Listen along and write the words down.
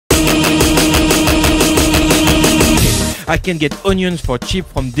I can get onions for cheap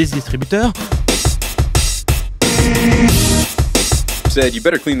from this distributor. Said you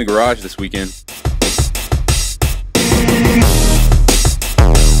better clean the garage this weekend.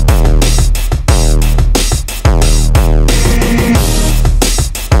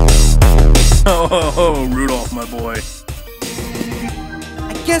 Oh, Rudolph, my boy.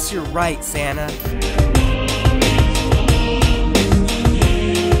 I guess you're right, Santa.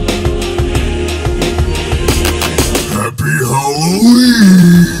 Happy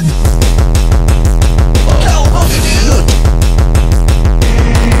Halloween!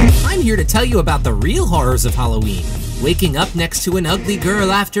 I'm here to tell you about the real horrors of Halloween. Waking up next to an ugly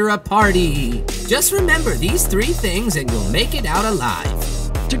girl after a party. Just remember these 3 things and you'll make it out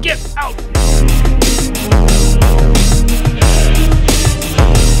alive. To get out!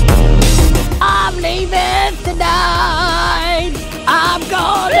 I'm leaving tonight. I'm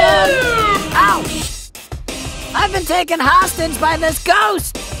gonna. Ouch! I've been taken hostage by this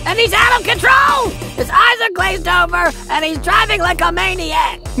ghost, and he's out of control. His eyes are glazed over, and he's driving like a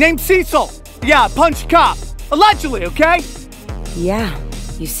maniac. Named Cecil. Yeah, punch cop. Allegedly, okay? Yeah,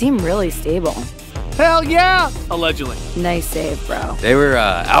 you seem really stable. Hell yeah! Allegedly. Nice save, bro. They were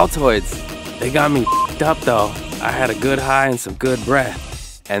Altoids. They got me up though. I had a good high and some good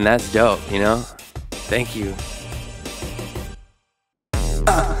breath. And that's dope, you know? Thank you.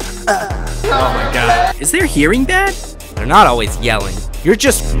 Oh my god. Is their hearing bad? They're not always yelling. You're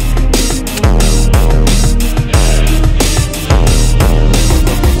just...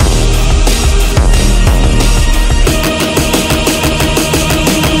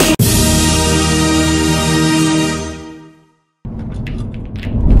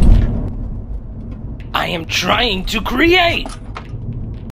 I am trying to create